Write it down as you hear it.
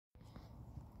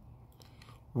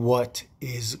What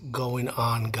is going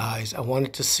on, guys? I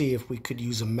wanted to see if we could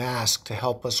use a mask to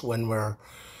help us when we're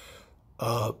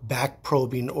back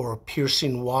probing or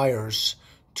piercing wires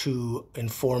to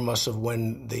inform us of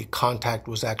when the contact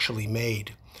was actually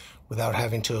made without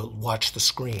having to watch the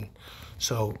screen.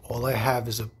 So all I have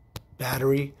is a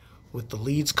battery with the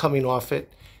leads coming off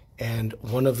it, and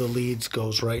one of the leads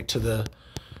goes right to the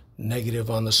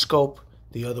negative on the scope.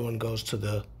 The other one goes to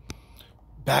the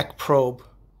back probe.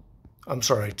 I'm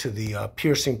sorry, to the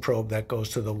piercing probe that goes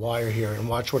to the wire here. And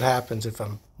watch what happens if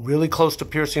I'm really close to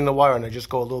piercing the wire and I just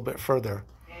go a little bit further.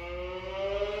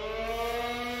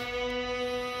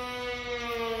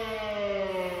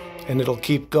 And it'll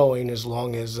keep going as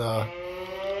long as that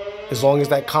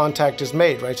contact is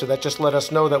made, right? So that just let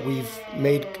us know that we've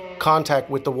made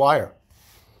contact with the wire.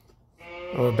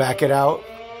 And we'll back it out.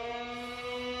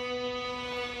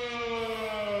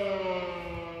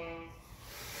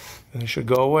 And it should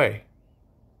go away.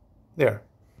 There.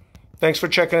 Thanks for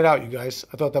checking it out, you guys.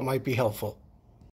 I thought that might be helpful.